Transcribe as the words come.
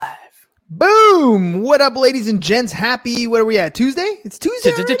Boom! What up, ladies and gents? Happy, what are we at? Tuesday? It's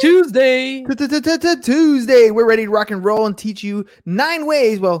Tuesday. Tuesday. Tuesday. We're ready to rock and roll and teach you 9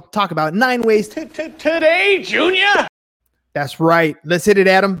 ways. Well, talk about 9 ways Today, Junior. That's right. Let's hit it,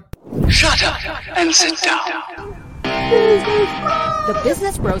 Adam. Shut up and sit down. The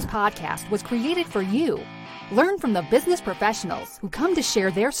Business Bros Podcast was created for you. Learn from the business professionals who come to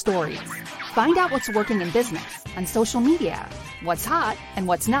share their stories. Find out what's working in business and social media, what's hot and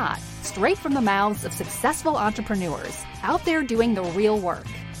what's not, straight from the mouths of successful entrepreneurs out there doing the real work.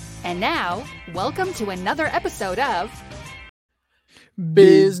 And now, welcome to another episode of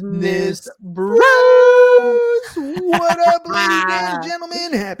Business Bros. What up, ladies and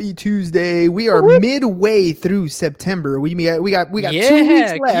gentlemen? Happy Tuesday. We are midway through September. We got 2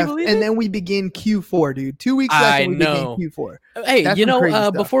 weeks left, and then we begin Q4, dude. 2 weeks left, and we begin Q4. Hey,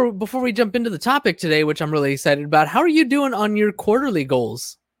 that's before we jump into the topic today, which I'm really excited about, how are you doing on your quarterly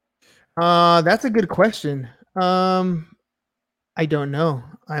goals? That's a good question. I don't know.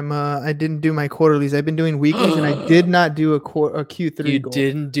 I didn't do my quarterlies. I've been doing weeklies, and I did not do a Q3 You goal.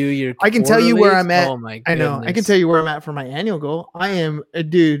 didn't do your I can tell you where I'm at. Oh my goodness. I know. I can tell you where I'm at for my annual goal. I am,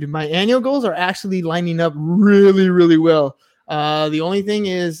 dude, my annual goals are actually lining up really, really well. The only thing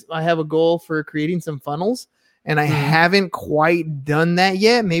is I have a goal for creating some funnels, and I haven't quite done that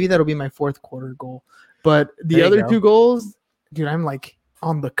yet. Maybe that'll be my fourth quarter goal. But the other 2 goals, dude, I'm like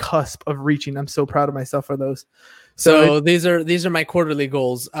on the cusp of reaching. I'm so proud of myself for those. So these are my quarterly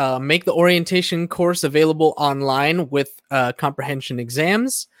goals. Make the orientation course available online with comprehension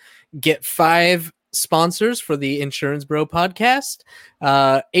exams. Get 5 sponsors for the Insurance Bro podcast.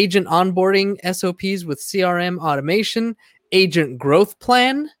 Agent onboarding SOPs with CRM automation. Agent growth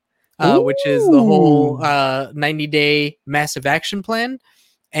plan, which is the whole 90-day massive action plan.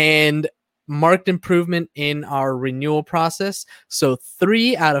 And marked improvement in our renewal process. So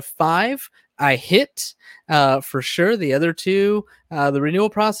 3 out of 5 I hit. For sure. The other 2, the renewal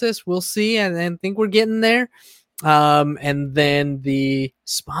process, we'll see, and think we're getting there. And then the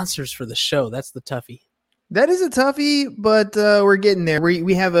sponsors for the show, that's the toughie. That is a toughie, but we're getting there.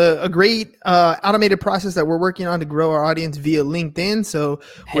 We have a great automated process that we're working on to grow our audience via LinkedIn. So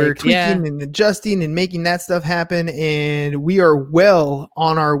we're tweaking and adjusting and making that stuff happen, and we are well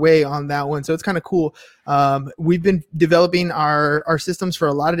on our way on that one. So it's kind of cool. We've been developing our systems for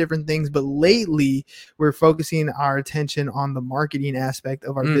a lot of different things, but lately we're focusing our attention on the marketing aspect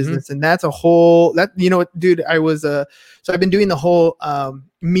of our business, and that's a whole dude. So I've been doing the whole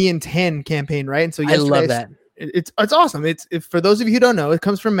Me in 10 campaign, right? And so I love that. It's awesome. It's for those of you who don't know, it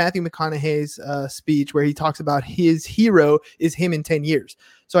comes from Matthew McConaughey's speech where he talks about his hero is him in 10 years.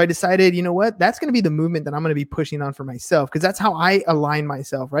 So I decided, you know what, that's going to be the movement that I'm going to be pushing on for myself, because that's how I align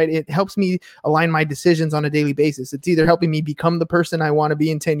myself, right? It helps me align my decisions on a daily basis. It's either helping me become the person I want to be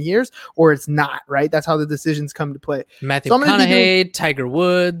in 10 years or it's not, right? That's how the decisions come to play. Matthew McConaughey, Tiger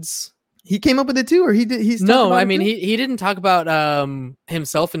Woods. He came up with it too, or he did? He didn't talk about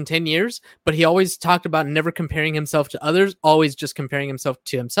himself in 10 years, but he always talked about never comparing himself to others, always just comparing himself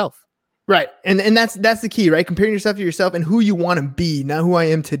to himself. Right. And that's the key, right? Comparing yourself to yourself and who you want to be, not who I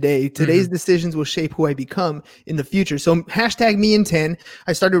am today. Today's decisions will shape who I become in the future. So hashtag me in 10,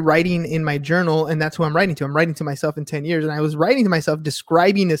 I started writing in my journal, and that's who I'm writing to. I'm writing to myself in 10 years. And I was writing to myself,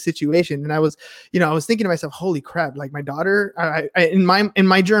 describing a situation. And I was thinking to myself, holy crap, like my daughter, in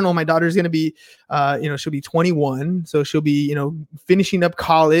my journal, my daughter's going to be, she'll be 21. So she'll be, finishing up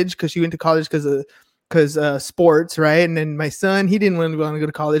college, because she went to college because sports, right? And then my son, he didn't want to go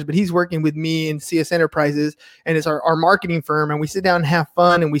to college, but he's working with me in CS Enterprises, and it's our marketing firm, and we sit down and have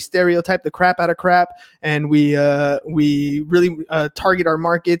fun, and we stereotype the crap out of crap, and we really target our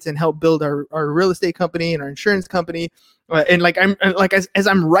markets and help build our real estate company and our insurance company. And as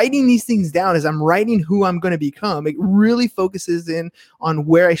I'm writing these things down, as I'm writing who I'm going to become, it really focuses in on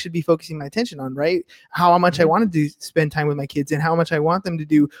where I should be focusing my attention on, right? How much I want to spend time with my kids, and how much I want them to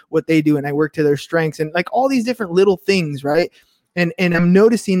do what they do, and I work to their strengths, and like all these different little things, right? And I'm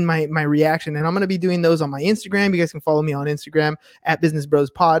noticing my reaction, and I'm going to be doing those on my Instagram. You guys can follow me on Instagram at Business Bros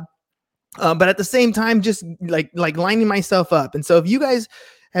Pod. But at the same time, just like lining myself up. And so if you guys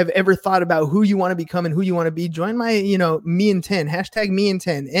have ever thought about who you want to become and who you want to be, join my, me in 10, hashtag me in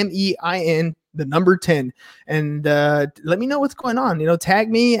 10, MEIN, the number 10. And let me know what's going on. Tag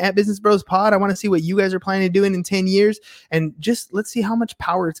me at Business Bros Pod. I want to see what you guys are planning to do in 10 years. And just let's see how much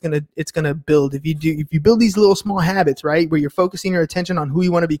power it's gonna build. If you build these little small habits, right, where you're focusing your attention on who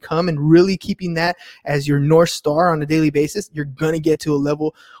you want to become and really keeping that as your North Star on a daily basis, you're gonna get to a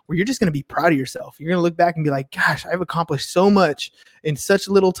level where you're just gonna be proud of yourself. You're gonna look back and be like, gosh, I've accomplished so much in such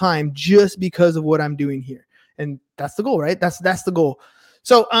little time just because of what I'm doing here. And that's the goal, right? That's the goal.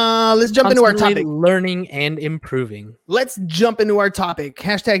 So let's jump into our Constantly topic. learning and improving. Let's jump into our topic.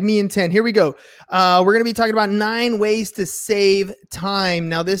 Hashtag me in 10. Here we go. We're going to be talking about 9 ways to save time.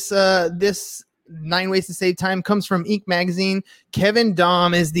 Now, this 9 ways to save time comes from Inc. magazine. Kevin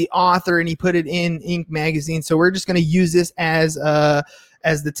Dahm is the author, and he put it in Inc. magazine. So we're just going to use this as the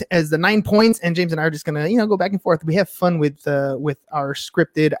 9 points, and James and I are just going to go back and forth. We have fun with our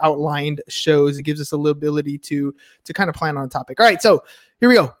scripted outlined shows. It gives us a little ability to kind of plan on a topic. All right, so here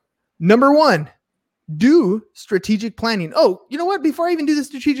we go. Number 1, do strategic planning. Oh, you know what? Before I even do the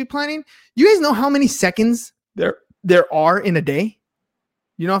strategic planning, you guys know how many seconds there are in a day?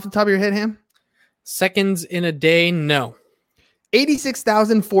 You know off the top of your head, Ham? Seconds in a day? No.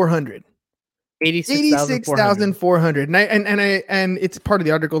 86,400. 86,400. And it's part of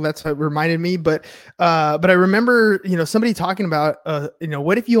the article. That's what reminded me. But I remember, somebody talking about,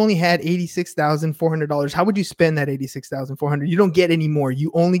 what if you only had $86,400? How would you spend that $86,400? You don't get any more.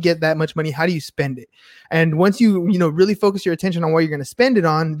 You only get that much money. How do you spend it? And once you really focus your attention on what you're going to spend it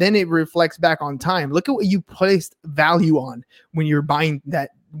on, then it reflects back on time. Look at what you placed value on when you're buying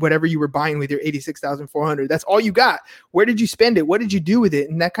that, whatever you were buying with your 86,400. That's all you got. Where did you spend it? What did you do with it?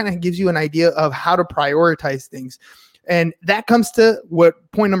 And that kind of gives you an idea of how to prioritize things. And that comes to what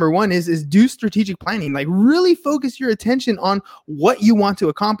point number 1 is do strategic planning. Like, really focus your attention on what you want to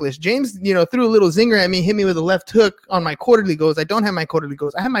accomplish. James, threw a little zinger at me, hit me with a left hook on my quarterly goals. I don't have my quarterly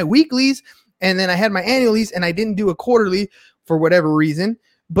goals. I have my weeklies, and then I had my annualies, and I didn't do a quarterly for whatever reason.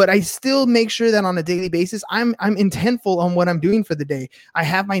 But I still make sure that on a daily basis, I'm intentful on what I'm doing for the day. I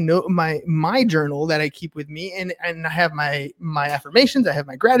have my journal that I keep with me, and I have my affirmations, I have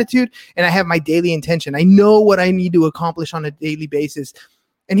my gratitude, and I have my daily intention. I know what I need to accomplish on a daily basis.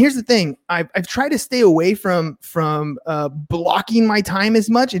 And here's the thing: I've tried to stay away from blocking my time as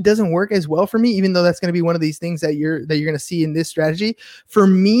much. It doesn't work as well for me, even though that's going to be one of these things that you're going to see in this strategy. For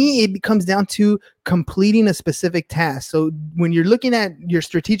me, it comes down to completing a specific task. So when you're looking at your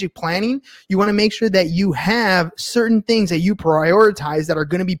strategic planning, you want to make sure that you have certain things that you prioritize that are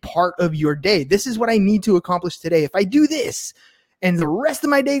going to be part of your day. This is what I need to accomplish today. If I do this, and the rest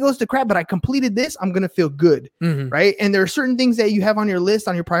of my day goes to crap, but I completed this, I'm going to feel good, right? And there are certain things that you have on your list,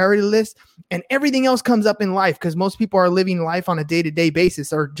 on your priority list, and everything else comes up in life because most people are living life on a day-to-day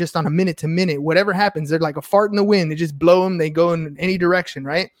basis or just on a minute-to-minute. Whatever happens, they're like a fart in the wind. They just blow them. They go in any direction,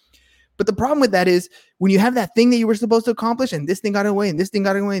 right? But the problem with that is when you have that thing that you were supposed to accomplish and this thing got in the way and this thing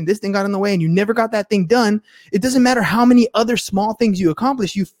got in the way and this thing got in the way and you never got that thing done, it doesn't matter how many other small things you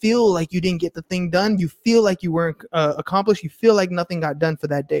accomplish. You feel like you didn't get the thing done. You feel like you weren't accomplished. You feel like nothing got done for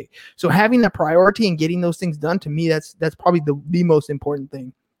that day. So having that priority and getting those things done, to me, that's probably the most important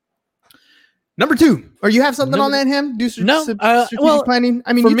thing. Number 2, or you have something on that, Ham? Do strategic planning?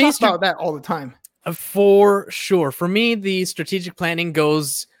 I mean, you talk about that all the time. For sure. For me, the strategic planning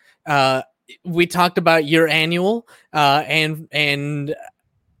goes... we talked about your annual, and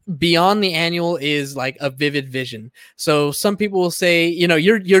beyond the annual is like a vivid vision. So some people will say,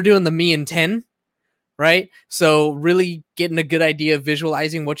 you're doing the me in 10, right? So really getting a good idea of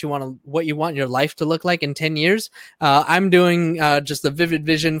visualizing what you want your life to look like in 10 years. I'm doing just the vivid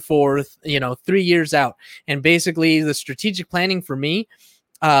vision for 3 years out. And basically the strategic planning for me,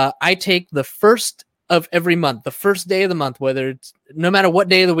 I take the first of every month, the first day of the month, whether it's no matter what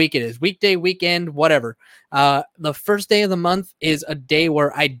day of the week it is, weekday, weekend, whatever. The first day of the month is a day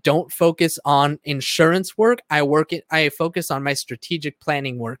where I don't focus on insurance work. I focus on my strategic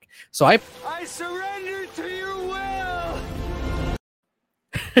planning work. So I surrender to your will.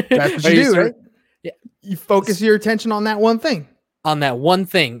 That's what you do, right? Yeah. You focus your attention on that one thing. On that one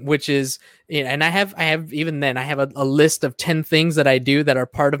thing, which is, and I have a list of 10 things that I do that are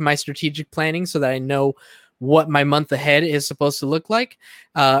part of my strategic planning so that I know what my month ahead is supposed to look like.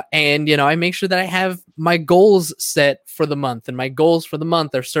 And I make sure that I have my goals set for the month, and my goals for the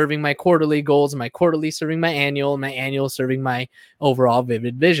month are serving my quarterly goals, and my quarterly serving my annual, and my annual serving my overall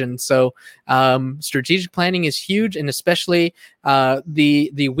vivid vision. So strategic planning is huge. And especially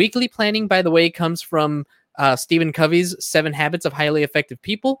the weekly planning, by the way, comes from Stephen Covey's 7 Habits of Highly Effective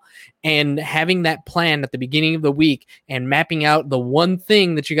People, and having that plan at the beginning of the week and mapping out the one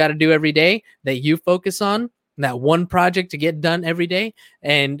thing that you got to do every day that you focus on, that one project to get done every day.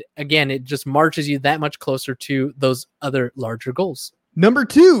 And again, it just marches you that much closer to those other larger goals. Number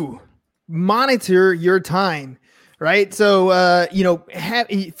 2, monitor your time. Right. So,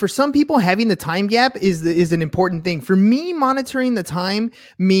 for some people, having the time gap is an important thing. For me, monitoring the time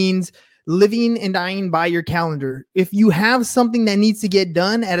means living and dying by your calendar. If you have something that needs to get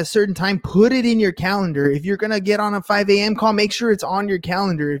done at a certain time, put it in your calendar. If you're going to get on a 5 a.m. call, make sure it's on your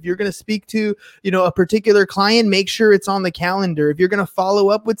calendar. If you're going to speak to, a particular client, make sure it's on the calendar. If you're going to follow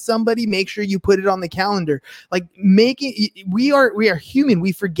up with somebody, make sure you put it on the calendar. Like we are human.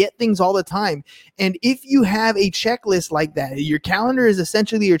 We forget things all the time. And if you have a checklist like that, your calendar is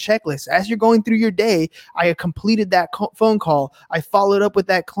essentially your checklist. As you're going through your day, I completed that phone call. I followed up with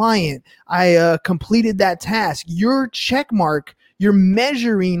that client. I completed that task. Your check mark, you're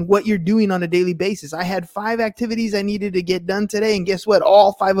measuring what you're doing on a daily basis. I had 5 activities I needed to get done today, and guess what?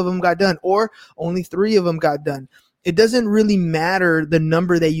 All 5 of them got done, or only 3 of them got done. It doesn't really matter the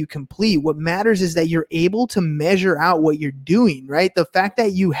number that you complete. What matters is that you're able to measure out what you're doing, right? The fact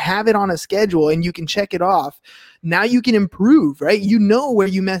that you have it on a schedule and you can check it off, now you can improve, right? You know where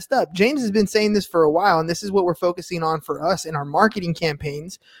you messed up. James has been saying this for a while, and this is what we're focusing on for us in our marketing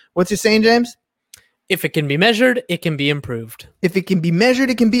campaigns. What's he saying, James? If it can be measured, it can be improved. If it can be measured,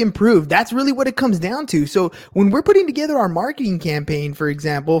 it can be improved. That's really what it comes down to. So when we're putting together our marketing campaign, for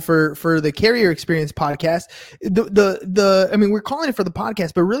example, for the Carrier Experience podcast, we're calling it for the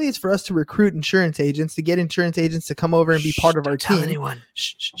podcast, but really it's for us to recruit insurance agents, to get insurance agents to come over and be part of our team. Don't tell anyone.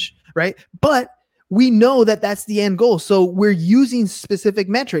 Right? But we know that that's the end goal. So we're using specific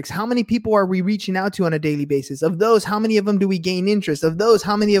metrics. How many people are we reaching out to on a daily basis? Of those, how many of them do we gain interest? Of those,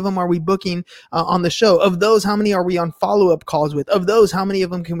 how many of them are we booking on the show? Of those, how many are we on follow-up calls with? Of those, how many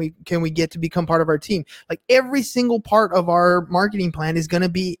of them can we get to become part of our team? Like every single part of our marketing plan is going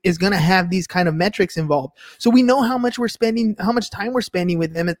to have these kind of metrics involved. So we know how much we're spending, how much time we're spending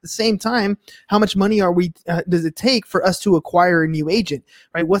with them. At the same time, how much money does it take for us to acquire a new agent,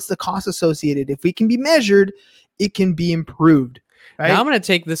 right? What's the cost associated? If we can be measured, it can be improved. Right? Now I'm going to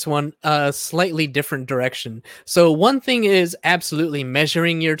take this one a slightly different direction. So one thing is absolutely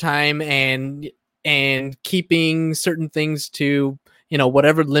measuring your time and keeping certain things to,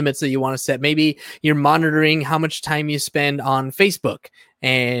 whatever limits that you want to set. Maybe you're monitoring how much time you spend on Facebook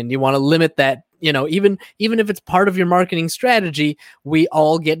and you want to limit that. Even if it's part of your marketing strategy, we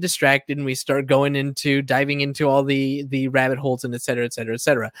all get distracted and we start diving into all the rabbit holes and et cetera, et cetera, et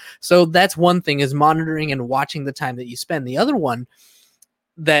cetera. So that's one thing, is monitoring and watching the time that you spend. The other one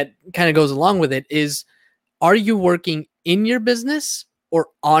that kind of goes along with it is, are you working in your business or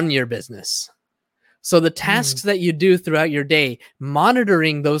on your business? So the tasks that you do throughout your day,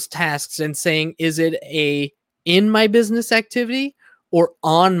 monitoring those tasks and saying, is it a in my business activity or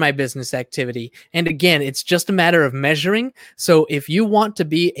on my business activity? And again, it's just a matter of measuring. So if you want to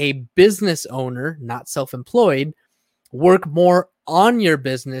be a business owner, not self-employed, work more on your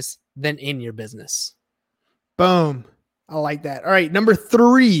business than in your business. Boom. I like that. All right. Number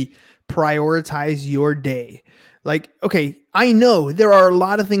 3, prioritize your day. Like, okay, I know there are a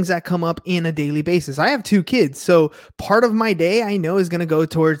lot of things that come up in a daily basis. I have 2 kids. So part of my day I know is going to go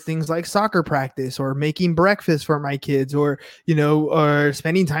towards things like soccer practice or making breakfast for my kids or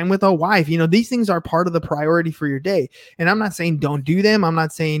spending time with a wife. These things are part of the priority for your day. And I'm not saying don't do them. I'm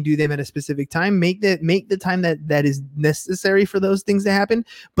not saying do them at a specific time. Make the time that is necessary for those things to happen.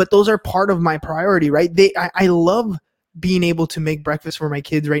 But those are part of my priority, right? I love being able to make breakfast for my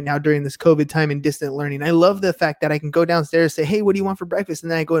kids right now during this COVID time and distant learning. I love the fact that I can go downstairs, say, hey, what do you want for breakfast? And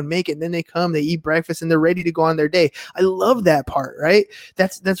then I go and make it. And then they come, they eat breakfast, and they're ready to go on their day. I love that part, right?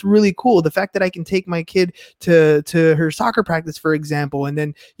 That's really cool. The fact that I can take my kid to her soccer practice, for example, and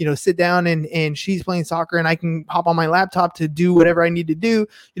then, sit down and she's playing soccer and I can hop on my laptop to do whatever I need to do.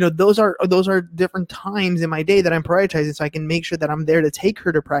 Those are different times in my day that I'm prioritizing, so I can make sure that I'm there to take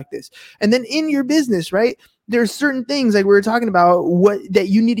her to practice. And then in your business, right? There's certain things like we were talking about that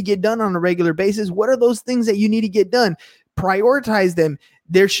you need to get done on a regular basis. What are those things that you need to get done? Prioritize them.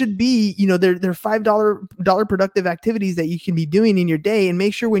 There should be, there are $5 productive activities that you can be doing in your day, and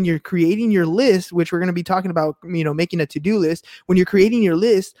make sure when you're creating your list, which we're going to be talking about, making a to-do list, when you're creating your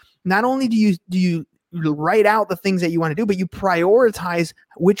list, not only do you write out the things that you want to do, but you prioritize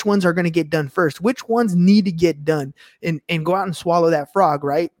which ones are going to get done first, which ones need to get done, and go out and swallow that frog,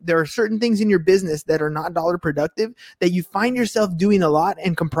 right? There are certain things in your business that are not dollar productive that you find yourself doing a lot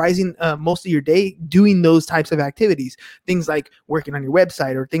and comprising most of your day doing those types of activities. Things like working on your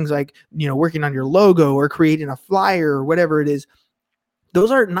website, or things like, working on your logo or creating a flyer or whatever it is. Those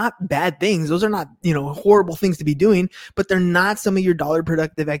are not bad things. Those are not, horrible things to be doing, but they're not some of your dollar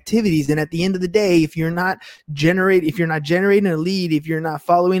productive activities. And at the end of the day, if you're not generating a lead, if you're not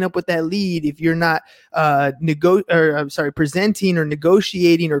following up with that lead, if you're not presenting or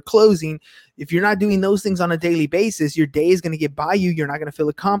negotiating or closing, If you're not doing those things on a daily basis, your day is going to get by you. You're not going to feel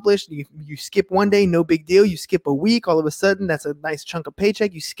accomplished. You skip one day, no big deal. You skip a week, all of a sudden, that's a nice chunk of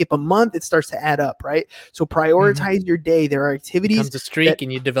paycheck. You skip a month, it starts to add up, right? So prioritize your day. There are activities. It becomes a streak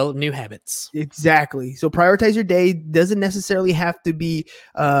and you develop new habits. Exactly. So prioritize your day. Doesn't necessarily have to be,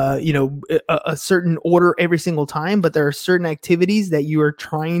 a certain order every single time, but there are certain activities that you are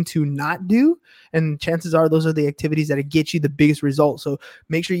trying to not do. And chances are those are the activities that get you the biggest results. So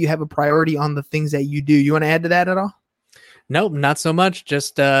make sure you have a priority on the things that you do. You want to add to that at all? Nope, not so much.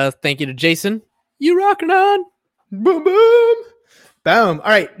 Just thank you to Jason. You rocking on. Boom, boom. Boom. All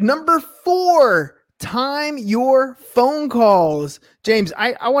right. Number 4, time your phone calls. James,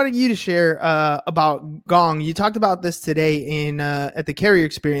 I wanted you to share about Gong. You talked about this today at the Carrier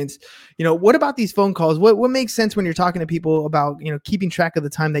Experience. What about these phone calls? What makes sense when you're talking to people about, keeping track of the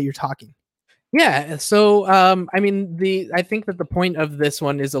time that you're talking? Yeah. So, I think that the point of this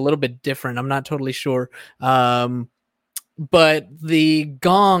one is a little bit different. I'm not totally sure. But the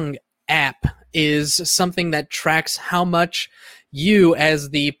Gong app is something that tracks how much you as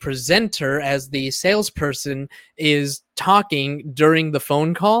the presenter, as the salesperson, is talking during the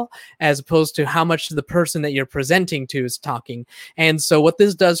phone call, as opposed to how much the person that you're presenting to is talking. And so what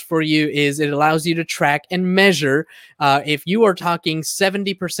this does for you is it allows you to track and measure if you are talking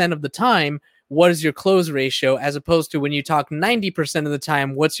 70% of the time, what is your close ratio, as opposed to when you talk 90% of the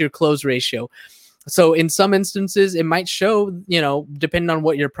time, what's your close ratio? So in some instances, it might show, depending on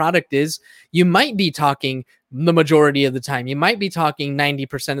what your product is, you might be talking the majority of the time. You might be talking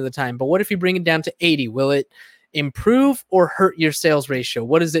 90% of the time. But what if you bring it down to 80? Will it improve or hurt your sales ratio?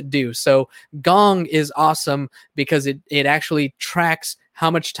 What does it do? So Gong is awesome because it actually tracks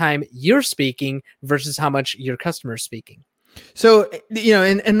how much time you're speaking versus how much your customer is speaking. So,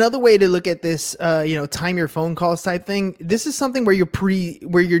 and another way to look at this, time your phone calls type thing, this is something where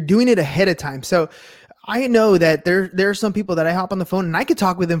you're doing it ahead of time. So I know that there are some people that I hop on the phone and I could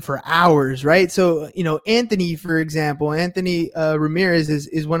talk with them for hours, right? So, Anthony, for example, Ramirez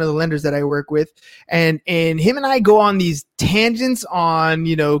is one of the lenders that I work with, and him and I go on these tangents on,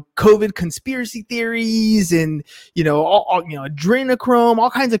 COVID conspiracy theories and, adrenochrome,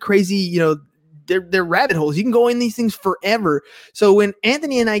 all kinds of crazy, they're rabbit holes. You can go in these things forever. So when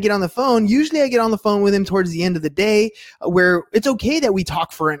Anthony and I get on the phone, usually I get on the phone with him towards the end of the day, where it's okay that we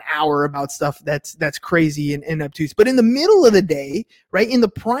talk for an hour about stuff that's crazy and obtuse. But in the middle of the day, right, in the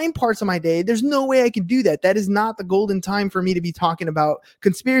prime parts of my day, there's no way I can do that. That is not the golden time for me to be talking about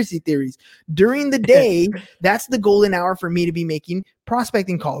conspiracy theories. During the day, that's the golden hour for me to be making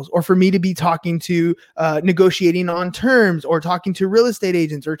prospecting calls, or for me to be talking to negotiating on terms, or talking to real estate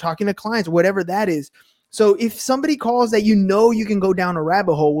agents, or talking to clients, whatever that is. So if somebody calls that you can go down a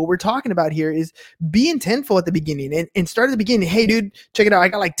rabbit hole, what we're talking about here is be intentful at the beginning and start at the beginning. Hey, dude, check it out. I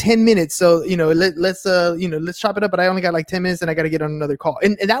got like 10 minutes. So, let's chop it up, but I only got like 10 minutes and I got to get on another call.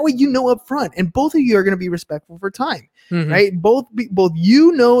 And that way, up front, and both of you are going to be respectful for time, right? Both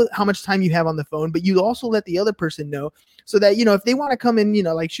you know how much time you have on the phone, but you also let the other person know, so that, if they want to come in,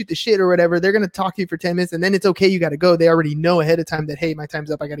 like shoot the shit or whatever, they're going to talk to you for 10 minutes and then it's okay. You got to go. They already know ahead of time that, hey, my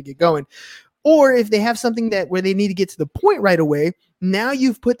time's up. I got to get going. Or if they have something where they need to get to the point right away, now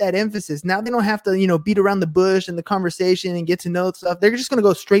you've put that emphasis. Now they don't have to, beat around the bush in the conversation and get to know stuff. They're just going to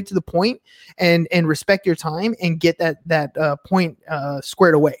go straight to the point and respect your time and get that point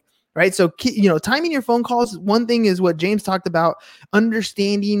squared away. Right. So, timing your phone calls. One thing is what James talked about,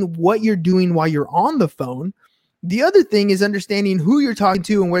 understanding what you're doing while you're on the phone. The other thing is understanding who you're talking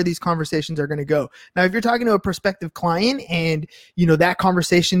to and where these conversations are going to go. Now, if you're talking to a prospective client and, that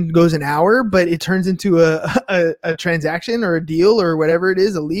conversation goes an hour, but it turns into a transaction or a deal or whatever it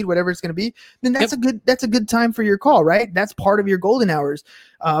is, a lead, whatever it's going to be, then that's a good time for your call, right? That's part of your golden hours.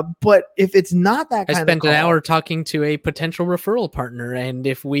 But if it's not that kind of call, I spent an hour talking to a potential referral partner, and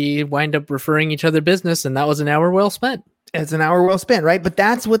if we wind up referring each other business, and that was an hour well spent. It's an hour well spent, right? But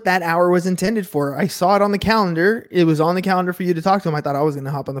that's what that hour was intended for. I saw it on the calendar. It was on the calendar for you to talk to him. I thought I was going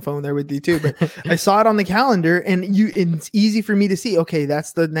to hop on the phone there with you too, but I saw it on the calendar, and it's easy for me to see, okay,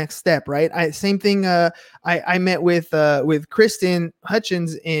 that's the next step, right? Same thing. I met with Kristen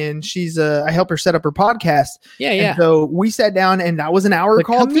Hutchins, and she's I help her set up her podcast. Yeah. And so we sat down, and that was an hour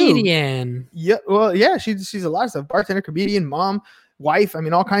call comedian. Too. Yeah. Well, yeah, she's a lot of stuff. Bartender, comedian, mom, wife. I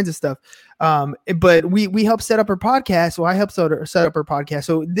mean, all kinds of stuff. But we helped set up her podcast. So I helped set up her podcast.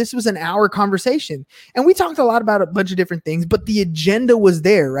 So this was an hour conversation, and we talked a lot about a bunch of different things, but the agenda was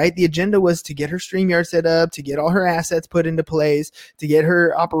there, right? The agenda was to get her StreamYard set up, to get all her assets put into place, to get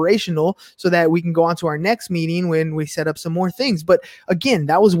her operational so that we can go on to our next meeting when we set up some more things. But again,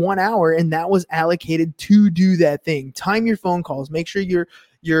 that was 1 hour, and that was allocated to do that thing. Time your phone calls. Make sure you're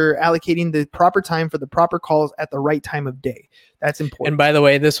you're allocating the proper time for the proper calls at the right time of day. That's important. And by the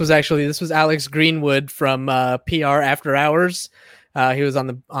way, this was Alex Greenwood from PR After Hours. He was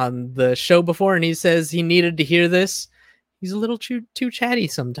on the show before, and he says he needed to hear this. He's a little too chatty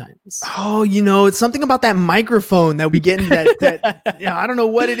sometimes. Oh, it's something about that microphone that we get in that yeah, I don't know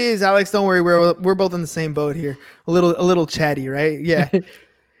what it is, Alex. Don't worry, we're both in the same boat here. A little chatty, right? Yeah.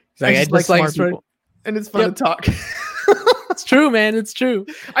 I just like smart people, and it's fun to talk. It's true, man. It's true.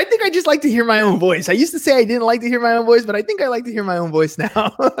 I think I just like to hear my own voice. I used to say I didn't like to hear my own voice, but I think I like to hear my own voice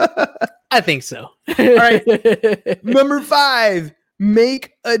now. I think so. All right. Number 5,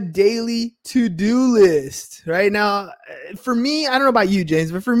 make a daily to-do list. Right now, for me, I don't know about you,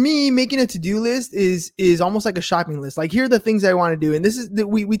 James, but for me, making a to-do list is almost like a shopping list. Like, here are the things I want to do. And this is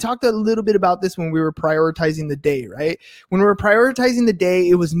we talked a little bit about this when we were prioritizing the day, right? When we were prioritizing the day,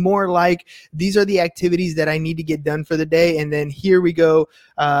 it was more like, these are the activities that I need to get done for the day. And then here we go.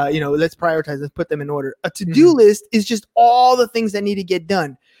 Let's prioritize, let's put them in order. A to-do list is just all the things that need to get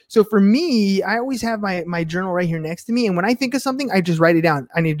done. So for me, I always have my journal right here next to me. And when I think of something, I just write it down.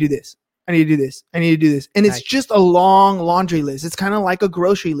 I need to do this. I need to do this. I need to do this. And it's just a long laundry list. It's kind of like a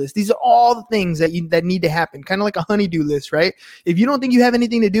grocery list. These are all the things that need to happen. Kind of like a honey-do list, right? If you don't think you have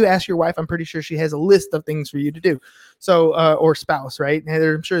anything to do, ask your wife. I'm pretty sure she has a list of things for you to do. So, or spouse, right? And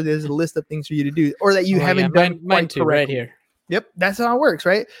I'm sure there's a list of things for you to do, or that you haven't done mine too, right here. Yep, that's how it works,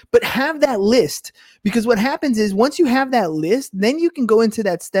 right? But have that list, because what happens is, once you have that list, then you can go into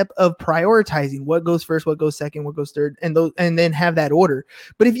that step of prioritizing what goes first, what goes second, what goes third, and then have that order.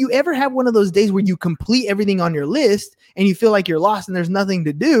 But if you ever have one of those days where you complete everything on your list and you feel like you're lost and there's nothing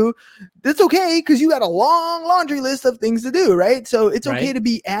to do, that's okay, because you got a long laundry list of things to do, right? So it's okay to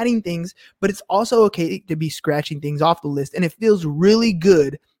be adding things, but it's also okay to be scratching things off the list. And it feels really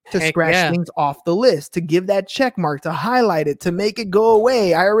good to scratch things off the list, to give that check mark, to highlight it, to make it go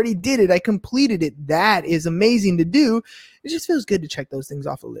away. I already did it. I completed it. That is amazing to do. It just feels good to check those things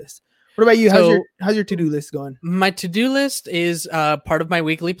off the list. What about you? How's your to-do list going? My to-do list is part of my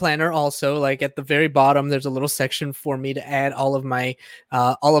weekly planner also. Like, at the very bottom, there's a little section for me to add all of my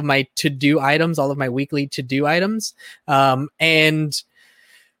to-do items, all of my weekly to-do items. And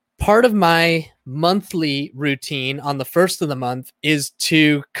part of my monthly routine on the first of the month is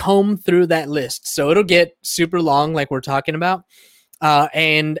to comb through that list. So it'll get super long, like we're talking about.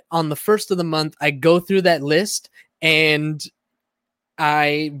 And on the first of the month, I go through that list and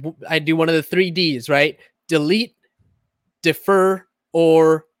I do one of the 3 Ds, right? Delete, defer,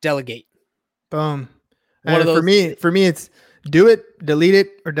 or delegate. Boom. For me, it's do it, delete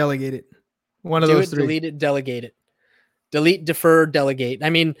it, or delegate it. One of those 3. Delete it, delegate it. Delete, defer, delegate. I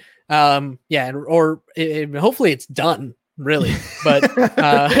mean, hopefully it's done, really. But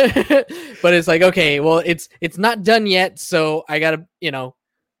but it's like, okay, well, it's not done yet, so I gotta,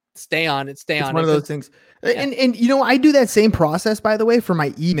 stay on it. It's one of those things. Yeah. And I do that same process, by the way, for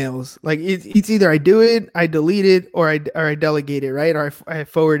my emails. Like, it's either I do it, I delete it, or I delegate it, right? Or I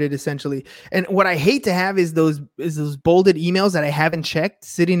forward it, essentially. And what I hate to have is those bolded emails that I haven't checked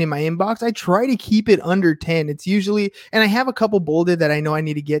sitting in my inbox. I try to keep it under 10. It's usually, and I have a couple bolded that I know I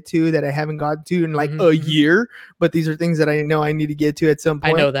need to get to that I haven't gotten to in like a year, but these are things that I know I need to get to at some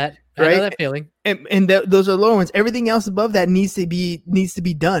point. I know that. Right? I know that feeling. And those are low ones. Everything else above that needs to be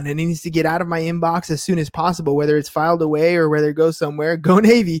done, and it needs to get out of my inbox as soon as possible, whether it's filed away or whether it goes somewhere. Go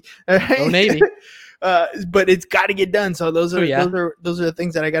Navy. Right? Go Navy. But it's got to get done. So those are the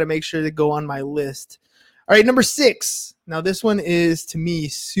things that I got to make sure to go on my list. All right, number 6. Now this one is, to me,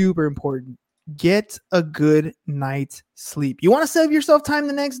 super important. Get a good night's sleep. You want to save yourself time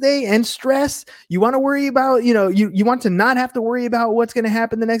the next day and stress. You want to worry about, you want to not have to worry about what's going to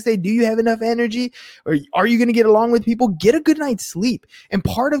happen the next day. Do you have enough energy, or are you going to get along with people? Get a good night's sleep. And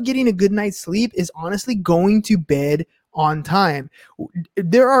part of getting a good night's sleep is honestly going to bed on time.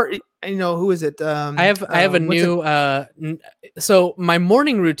 There are, who is it? I have a new, so my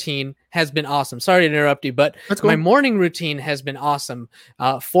morning routine has been awesome. Sorry to interrupt you, but my morning routine has been awesome.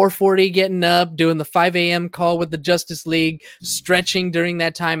 4:40 getting up, doing the 5 a.m. call with the Justice League, stretching during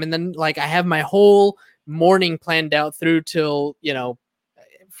that time. And then I have my whole morning planned out through till,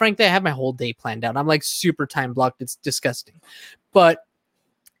 frankly, I have my whole day planned out. I'm like super time blocked. It's disgusting. But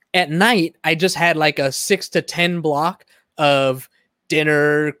at night, I just had like a 6 to 10 block of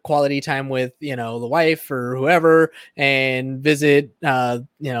dinner, quality time with, the wife or whoever, and visit,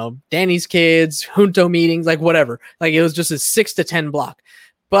 Danny's kids, junto meetings, like whatever. Like, it was just a 6 to 10 block.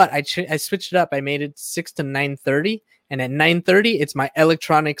 But I switched it up. I made it 6 to 9:30. And at 9:30, it's my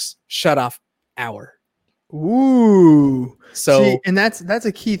electronics shut off hour. Ooh. So, and that's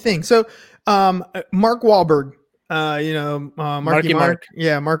a key thing. So, Mark Wahlberg, Marky Mark.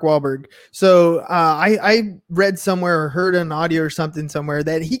 Yeah, Mark Wahlberg. So I read somewhere or heard an audio or something somewhere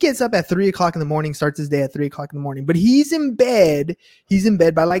that he gets up at 3:00 in the morning, starts his day at 3:00 in the morning, but he's in bed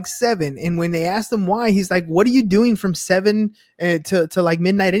by like 7. And when they asked him why, he's like, what are you doing from 7 to like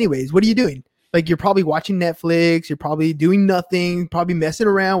midnight anyways? What are you doing? Like, you're probably watching Netflix, you're probably doing nothing, probably messing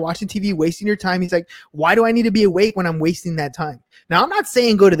around, watching TV, wasting your time. He's like, why do I need to be awake when I'm wasting that time? Now, I'm not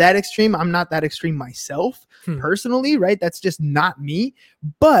saying go to that extreme. I'm not that extreme myself personally, right? That's just not me.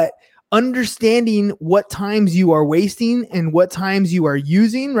 But understanding what times you are wasting and what times you are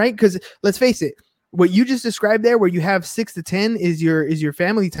using, right? Because let's face it, what you just described there, where you have 6 to 10 is your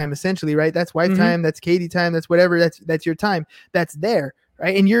family time, essentially, right? That's wife time, that's Katie time, that's whatever, that's your time, that's there.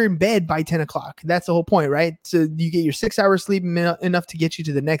 Right. And you're in bed by 10 o'clock. That's the whole point, right? So you get your 6 hours sleep enough to get you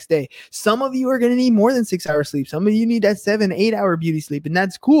to the next day. Some of you are going to need more than 6 hours sleep. Some of you need that 7-8 hour beauty sleep, and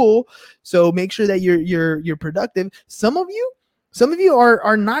that's cool. So make sure that you're productive. Some of you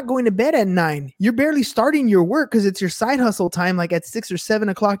are not going to bed at 9. You're barely starting your work because it's your side hustle time, like at 6 or 7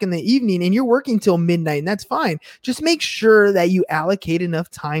 o'clock in the evening, and you're working till midnight, and that's fine. Just make sure that you allocate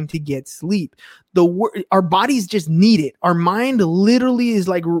enough time to get sleep. Our bodies just need it. Our mind literally is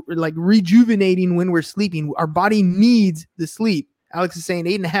like rejuvenating when we're sleeping. Our body needs the sleep. Alex is saying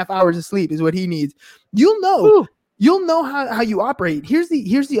 8.5 hours of sleep is what he needs. You'll know. Ooh. You'll know how you operate. Here's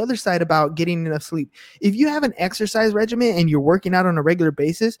the other side about getting enough sleep. If you have an exercise regimen and you're working out on a regular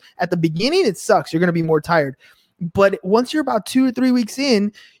basis, at the beginning, it sucks. You're going to be more tired. But once you're about 2 or 3 weeks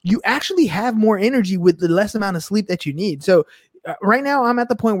in, you actually have more energy with the less amount of sleep that you need. So right now, I'm at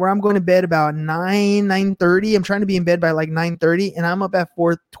the point where I'm going to bed about 9:30. I'm trying to be in bed by like 9:30, and I'm up at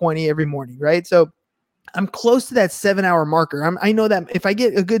 4:20 every morning, right? So I'm close to that 7-hour marker. I know that if I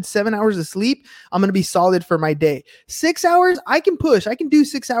get a good 7 hours of sleep, I'm going to be solid for my day. 6 hours, I can push. I can do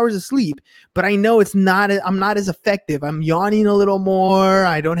 6 hours of sleep, but I know I'm not as effective. I'm yawning a little more.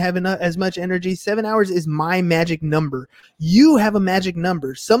 I don't have as much energy. 7 hours is my magic number. You have a magic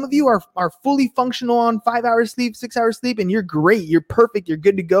number. Some of you are fully functional on 5 hours sleep, 6 hours sleep, and you're great. You're perfect. You're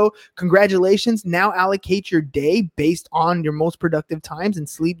good to go. Congratulations. Now allocate your day based on your most productive times and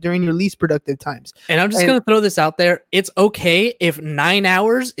sleep during your least productive times. And I'm just going to throw this out there. It's okay if 9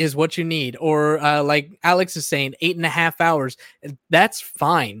 hours is what you need, or like Alex is saying, 8.5 hours. That's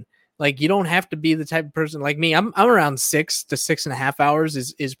fine. Like, you don't have to be the type of person like me. I'm around 6 to 6.5 hours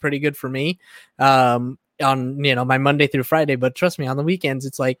is pretty good for me on my Monday through Friday. But trust me, on the weekends,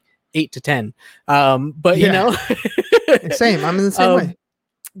 it's like 8 to 10. But yeah. Same. I'm in the same way.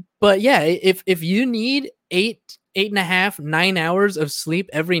 But yeah, if you need 8.5, 9 hours of sleep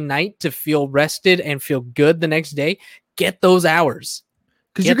every night to feel rested and feel good the next day, get those hours.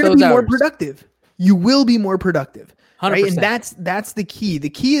 Because you're going to be more productive. You will be more productive. 100%. Right? And that's the key. The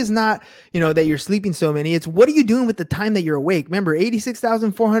key is not, that you're sleeping so many. It's what are you doing with the time that you're awake? Remember,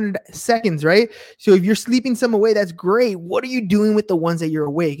 86,400 seconds, right? So if you're sleeping some away, that's great. What are you doing with the ones that you're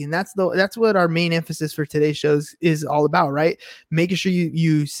awake? And that's what our main emphasis for today's shows is all about, right? Making sure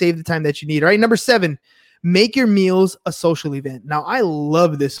you save the time that you need. All right, number 7. Make your meals a social event. Now, I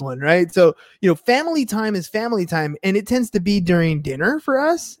love this one, right? So, family time is family time, and it tends to be during dinner for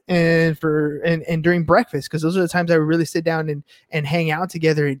us and during breakfast, because those are the times that we really sit down and hang out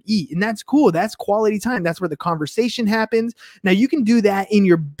together and eat. And that's cool. That's quality time. That's where the conversation happens. Now, you can do that in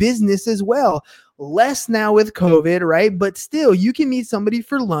your business as well. Less now with COVID, right? But still, you can meet somebody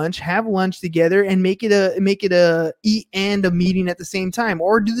for lunch, have lunch together, and make it a eat and a meeting at the same time,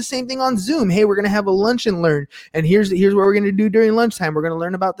 or do the same thing on Zoom. Hey, we're gonna have a lunch and learn, and here's what we're gonna do during lunchtime. We're gonna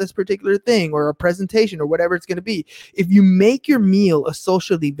learn about this particular thing or a presentation or whatever it's gonna be. If you make your meal a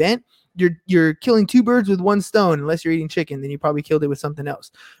social event, you're killing 2 birds with 1 stone. Unless you're eating chicken, then you probably killed it with something else.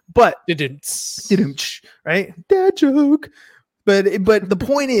 But right? Dad joke. But the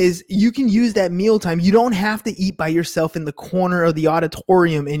point is, you can use that meal time. You don't have to eat by yourself in the corner of the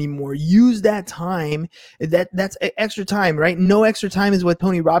auditorium anymore. Use that time. That's extra time, right? No extra time is what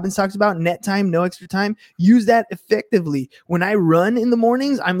Tony Robbins talks about. Net time, no extra time. Use that effectively. When I run in the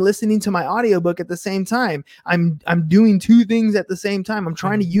mornings, I'm listening to my audiobook at the same time. I'm doing 2 things at the same time. I'm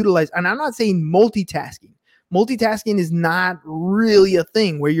trying to utilize, and I'm not saying multitasking. Multitasking is not really a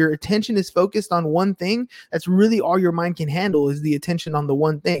thing where your attention is focused on one thing. That's really all your mind can handle, is the attention on the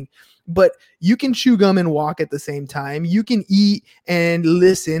one thing. But you can chew gum and walk at the same time. You can eat and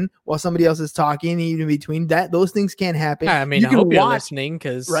listen while somebody else is talking, even in between that. Those things can't happen. I mean, you can hope you're listening,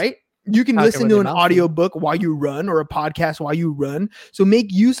 because right? You can listen to an audiobook while you run, or a podcast while you run. So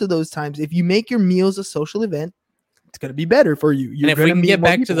make use of those times. If you make your meals a social event, it's going to be better for you. And if we can get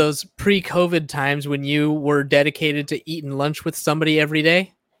back to those pre-COVID times when you were dedicated to eating lunch with somebody every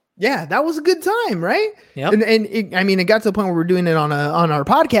day, Yeah, that was a good time, right? Yep. And it got to the point where we're doing it on our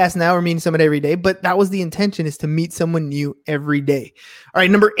podcast now. We're meeting someone every day, but that was the intention, is to meet someone new every day. All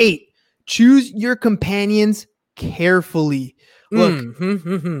right, number 8, choose your companions carefully. Look,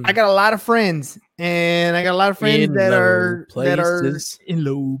 I got a lot of friends, and I got a lot of friends that are in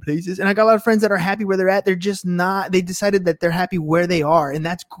low places, and I got a lot of friends that are happy where they're at. They're just not. They decided that they're happy where they are, and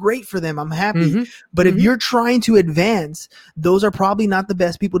that's great for them. I'm happy. But if you're trying to advance, those are probably not the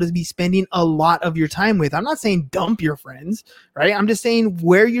best people to be spending a lot of your time with. I'm not saying dump your friends, right? I'm just saying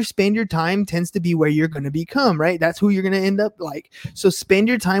where you spend your time tends to be where you're going to become, right? That's who you're going to end up like. So spend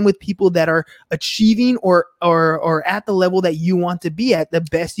your time with people that are achieving or at the level that you want to be at the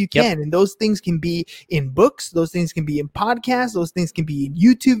best you can. And those things can be in books, those things can be in podcasts, those things can be in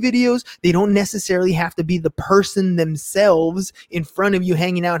YouTube videos. They don't necessarily have to be the person themselves in front of you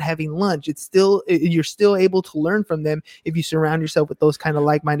hanging out having lunch. You're still able to learn from them if you surround yourself with those kind of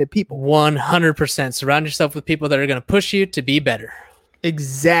like-minded people. 100%. Surround yourself with people that are going to push you to be better.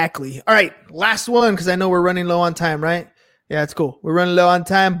 Exactly. All right, last one, because I know we're running low on time, right? Yeah, it's cool. We're running low on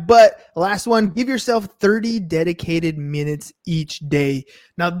time, but last one, give yourself 30 dedicated minutes each day.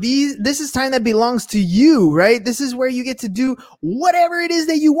 Now, this is time that belongs to you, right? This is where you get to do whatever it is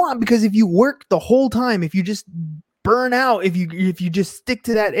that you want, because if you work the whole time, if you just burn out, if you just stick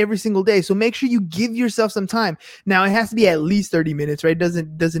to that every single day. So make sure you give yourself some time. Now, it has to be at least 30 minutes, right?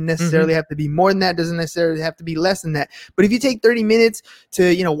 Doesn't necessarily have to be more than that. Doesn't necessarily have to be less than that. But if you take 30 minutes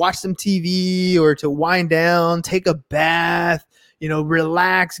to, watch some TV or to wind down, take a bath,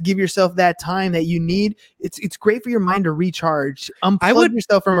 relax, give yourself that time that you need. It's great for your mind to recharge. Unplug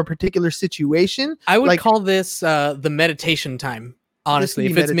yourself from a particular situation. I would call this the meditation time. Honestly,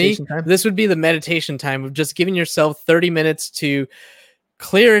 if it's me, this would be the meditation time of just giving yourself 30 minutes to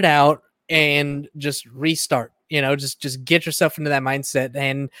clear it out and just restart. Just get yourself into that mindset.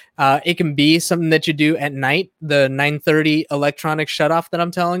 And it can be something that you do at night, the 9:30 electronic shutoff that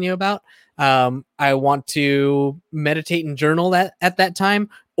I'm telling you about. I want to meditate and journal at that time,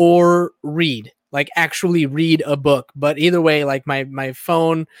 or read, actually read a book. But either way, my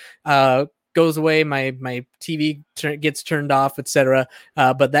phone goes away, my TV gets turned off, etc.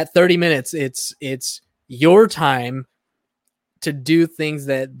 But that 30 minutes, it's your time to do things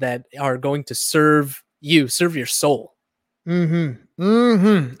that are going to serve you, serve your soul. Amen,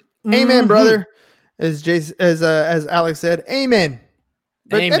 brother. As Alex said, amen.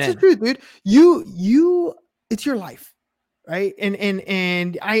 But amen. That's the truth, dude. You it's your life, right?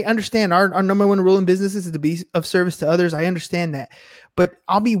 And I understand our number one rule in business is to be of service to others. I understand that. But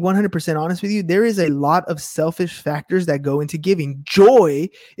I'll be 100% honest with you. There is a lot of selfish factors that go into giving. Joy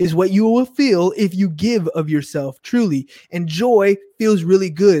is what you will feel if you give of yourself truly. And joy feels really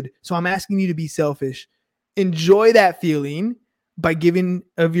good. So I'm asking you to be selfish. Enjoy that feeling by giving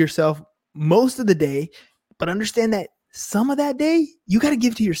of yourself most of the day. But understand that some of that day, you got to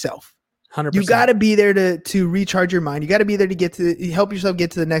give to yourself. 100%. You got to be there to recharge your mind. You got to be there to help yourself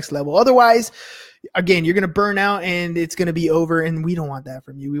get to the next level. Otherwise, again, you're going to burn out and it's going to be over. And we don't want that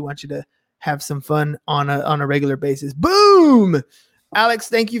from you. We want you to have some fun on a regular basis. Boom. Alex,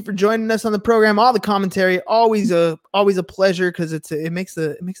 thank you for joining us on the program. All the commentary, always a pleasure, because it makes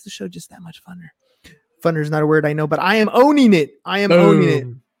the show just that much funner. Funner is not a word I know, but I am owning it. Owning it.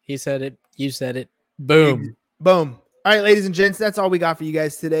 He said it. You said it. Boom. Boom. All right, ladies and gents, that's all we got for you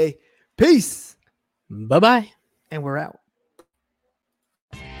guys today. Peace. Bye-bye. And we're out.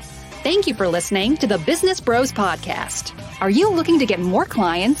 Thank you for listening to the Business Bros Podcast. Are you looking to get more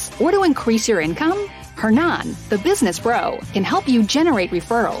clients or to increase your income? Hernan, the Business Bro, can help you generate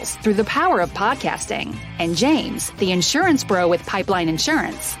referrals through the power of podcasting. And James, the Insurance Bro with Pipeline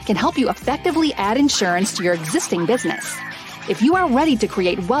Insurance, can help you effectively add insurance to your existing business. If you are ready to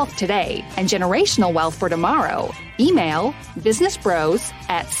create wealth today and generational wealth for tomorrow, email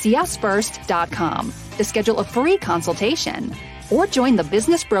businessbros@csfirst.com to schedule a free consultation, or join the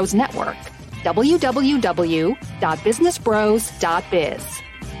Business Bros Network, www.businessbros.biz.